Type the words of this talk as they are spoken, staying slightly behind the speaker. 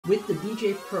With the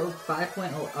Djay Pro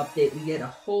 5.0 update, we get a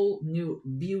whole new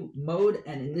view mode,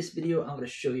 and in this video, I'm going to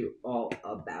show you all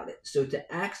about it. So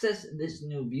to access this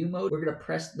new view mode, we're going to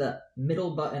press the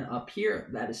middle button up here.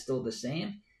 That is still the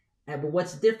same. But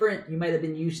what's different, you might have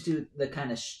been used to the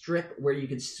kind of strip where you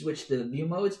could switch the view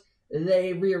modes.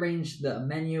 They rearranged the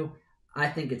menu. I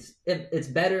think it's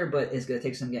better, but it's going to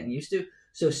take some getting used to.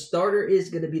 So starter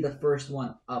is going to be the first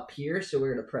one up here. So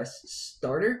we're going to press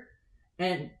starter.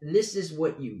 And this is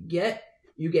what you get.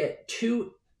 You get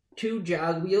two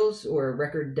jog wheels or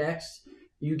record decks.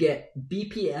 You get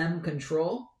BPM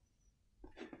control.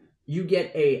 You get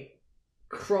a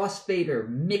crossfader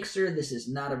mixer. This is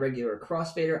not a regular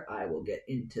crossfader. I will get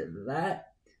into that.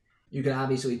 You can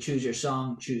obviously choose your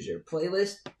song, choose your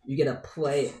playlist. You get a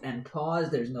play and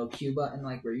pause. There's no Q button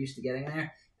like we're used to getting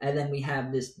there. And then we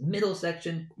have this middle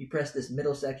section. You press this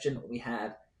middle section. We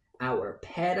have our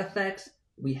pad effects.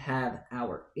 We have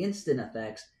our instant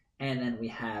effects, and then we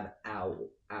have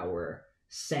our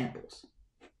samples.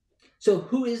 So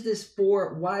who is this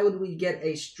for? Why would we get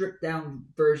a stripped down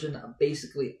version of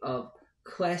basically of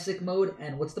classic mode,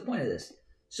 and what's the point of this?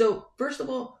 So first of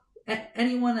all,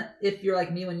 anyone, if you're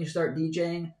like me when you start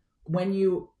DJing,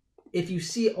 if you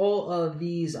see all of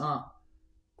these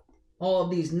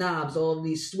knobs, all of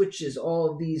these switches,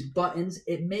 all of these buttons,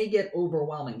 it may get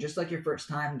overwhelming. Just like your first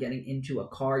time getting into a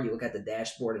car, you look at the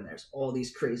dashboard and there's all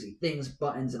these crazy things,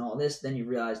 buttons and all this, then you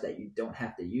realize that you don't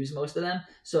have to use most of them.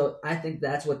 So I think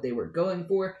that's what they were going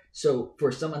for. So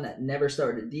for someone that never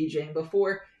started DJing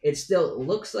before, it still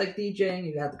looks like DJing.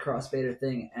 You got the crossfader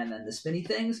thing and then the spinny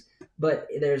things, but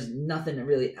there's nothing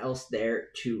really else there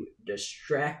to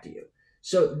distract you.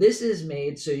 So this is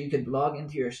made so you could log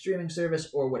into your streaming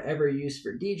service or whatever you use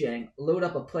for DJing, load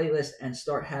up a playlist, and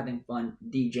start having fun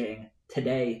DJing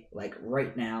today, like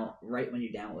right now, right when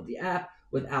you download the app,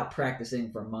 without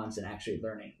practicing for months and actually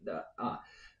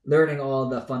learning all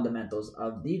the fundamentals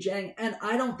of DJing. And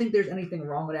I don't think there's anything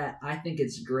wrong with that. I think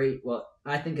it's great. Well,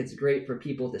 I think it's great for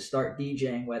people to start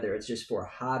DJing, whether it's just for a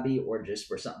hobby or just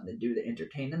for something to do to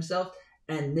entertain themselves.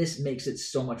 And this makes it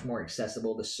so much more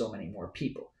accessible to so many more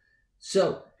people.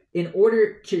 So in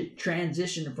order to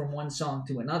transition from one song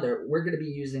to another, we're going to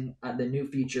be using the new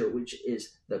feature, which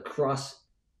is the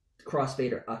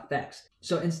crossfader effects.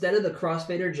 So instead of the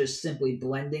crossfader just simply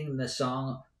blending the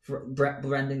song,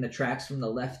 blending the tracks from the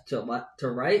left to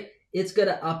right, it's going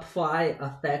to apply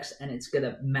effects and it's going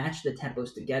to match the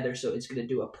tempos together. So it's going to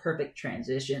do a perfect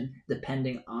transition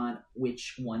depending on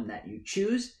which one that you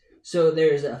choose. So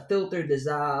there's a filter,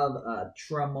 dissolve,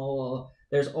 tremolo.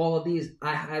 There's all of these.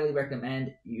 I highly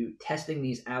recommend you testing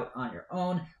these out on your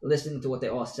own, listening to what they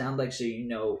all sound like so you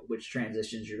know which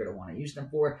transitions you're going to want to use them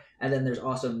for. And then there's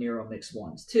also Neural Mix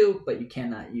ones too, but you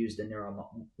cannot use the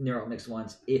Neural Mix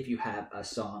ones if you have a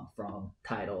song from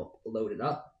Tidal loaded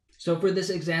up. So for this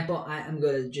example, I am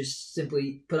going to just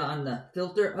simply put on the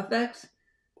filter effects.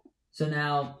 So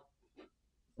now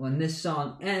when this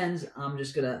song ends, I'm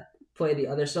just going to play the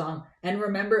other song. And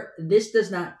remember, this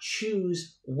does not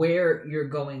choose where you're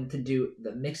going to do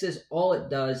the mixes. All it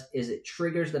does is it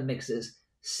triggers the mixes,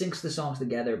 syncs the songs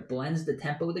together, blends the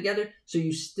tempo together. So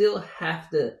you still have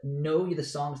to know the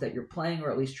songs that you're playing,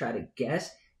 or at least try to guess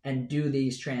and do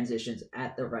these transitions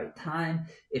at the right time.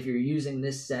 If you're using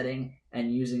this setting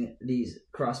and using these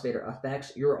crossfader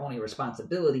effects, your only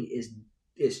responsibility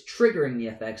is triggering the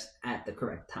effects at the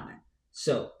correct time.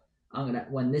 So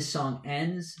when this song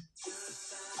ends,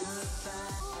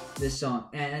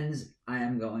 I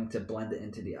am going to blend it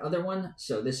into the other one.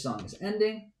 So this song is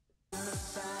ending.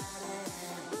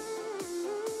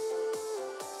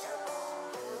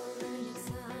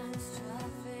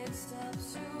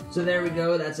 So there we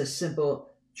go. That's a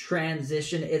simple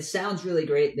transition. It sounds really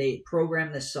great. They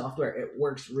program this software. It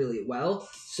works really well.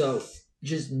 So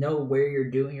just know where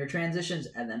you're doing your transitions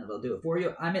and then it'll do it for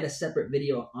you. I made a separate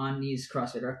video on these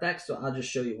crossfader effects, so I'll just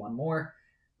show you one more.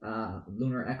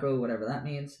 Lunar Echo, whatever that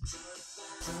means.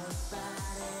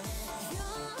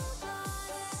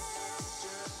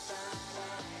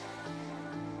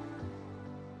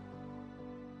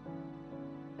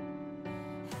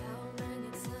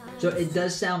 So it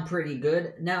does sound pretty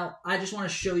good. Now, I just want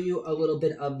to show you a little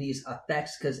bit of these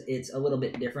effects because it's a little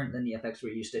bit different than the effects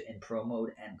we're used to in Pro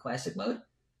mode and Classic mode.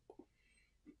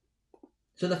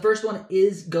 So the first one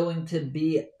is going to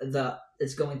be the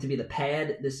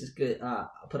pad. This is good.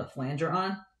 I'll put a flanger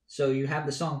on. So you have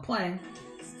the song playing.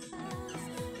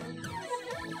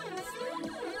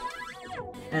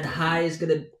 And high is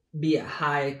going to be a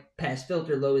high pass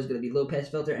filter, low is going to be low pass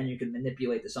filter, and you can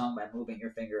manipulate the song by moving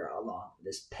your finger along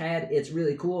this pad. It's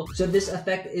really cool. So this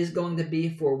effect is going to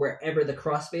be for wherever the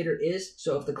crossfader is.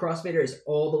 So if the crossfader is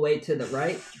all the way to the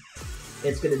right,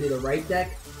 it's going to do the right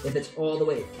deck. If it's all the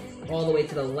way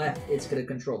to the left, it's going to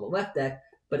control the left deck.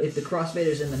 But if the crossfader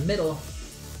is in the middle,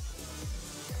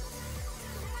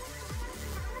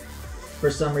 for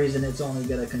some reason, it's only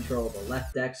going to control the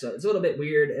left deck. So it's a little bit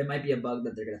weird. It might be a bug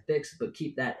that they're going to fix, but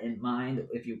keep that in mind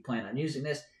if you plan on using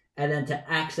this. And then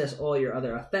to access all your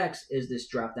other effects is this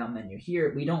drop-down menu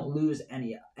here. We don't lose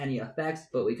any effects,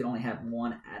 but we can only have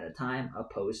one at a time,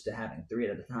 opposed to having 3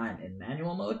 at a time in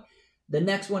manual mode. The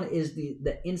next one is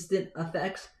the instant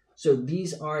effects. So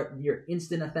these are your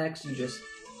instant effects. You just,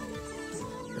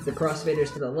 if the crossfader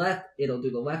is to the left, it'll do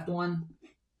the left one.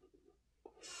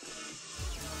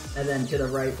 And then to the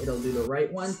right, it'll do the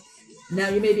right one. Now,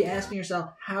 you may be asking yourself,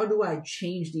 how do I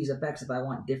change these effects if I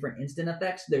want different instant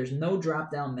effects? There's no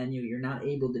drop-down menu. You're not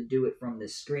able to do it from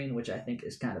this screen, which I think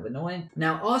is kind of annoying.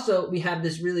 Now, also, we have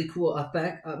this really cool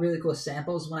effect, really cool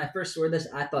samples. When I first saw this,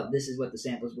 I thought this is what the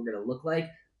samples were going to look like,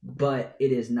 but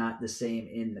it is not the same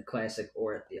in the classic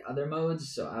or the other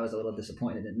modes, so I was a little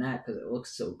disappointed in that because it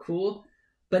looks so cool.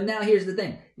 But now here's the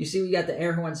thing. You see we got the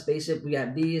air horn spaceship, we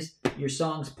got these, your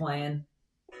song's playing.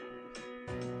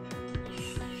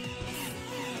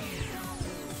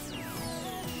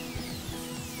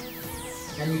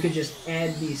 And you could just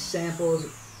add these samples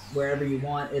wherever you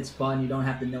want. It's fun. You don't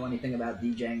have to know anything about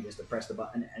DJing just to press the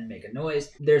button and make a noise.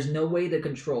 There's no way to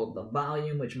control the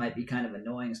volume, which might be kind of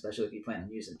annoying, especially if you plan on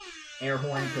using air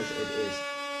horn because it is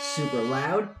super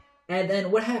loud. And then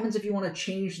what happens if you want to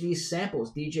change these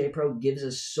samples? Djay Pro gives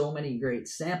us so many great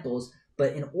samples,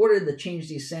 but in order to change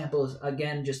these samples,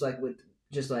 again, just like with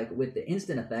the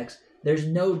instant effects, there's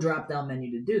no drop-down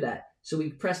menu to do that. So we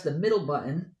press the middle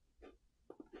button.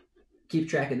 Keep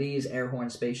track of these, air horn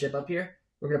spaceship up here.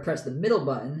 We're going to press the middle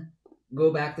button,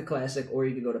 go back to classic, or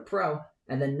you can go to pro,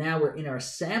 and then now we're in our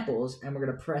samples, and we're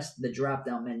going to press the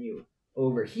drop-down menu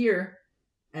over here,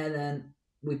 and then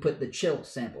we put the chill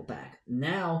sample pack.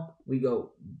 Now we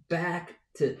go back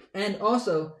to, and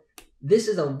also, this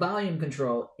is a volume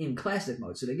control in classic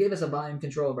mode. So they gave us a volume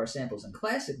control of our samples in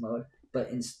classic mode, but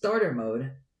in starter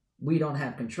mode, we don't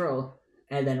have control.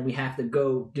 And then we have to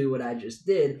go do what I just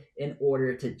did in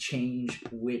order to change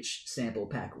which sample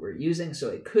pack we're using. So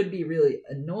it could be really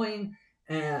annoying,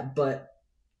 but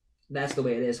that's the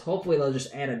way it is. Hopefully they'll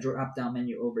just add a drop-down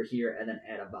menu over here and then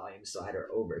add a volume slider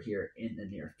over here in the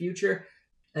near future.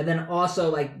 And then also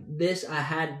like this, I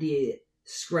had the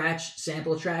scratch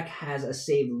sample track has a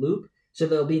save loop. So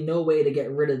there'll be no way to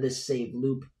get rid of this save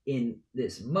loop in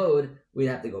this mode. We'd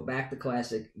have to go back to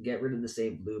classic, get rid of the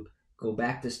save loop, go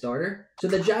back to starter. So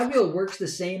the jog wheel works the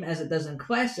same as it does in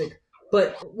classic,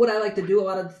 but what I like to do a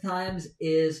lot of the times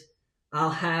is I'll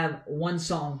have one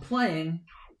song playing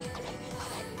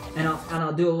and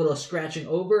I'll do a little scratching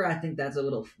over. I think that's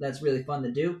really fun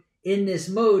to do. In this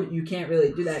mode, you can't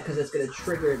really do that because it's going to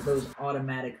trigger those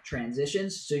automatic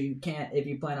transitions. So you can't, if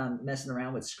you plan on messing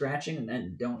around with scratching, and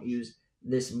then don't use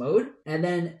this mode. And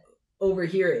then over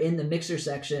here in the mixer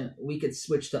section, we could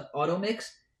switch to auto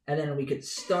mix. And then we could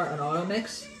start an auto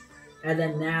mix. And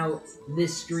then now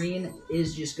this screen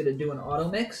is just going to do an auto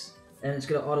mix. And it's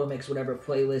going to auto mix whichever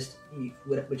playlist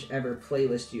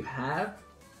you have.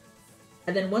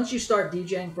 And then once you start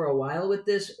DJing for a while with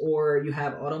this, or you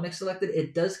have auto mix selected,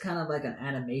 it does kind of like an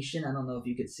animation. I don't know if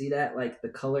you could see that. Like the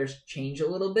colors change a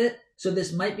little bit. So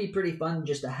this might be pretty fun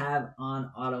just to have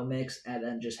on auto mix and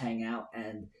then just hang out.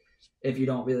 And if you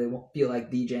don't really feel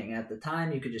like DJing at the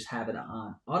time, you could just have it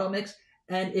on auto mix.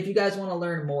 And if you guys want to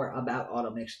learn more about auto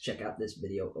mix, check out this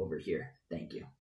video over here. Thank you.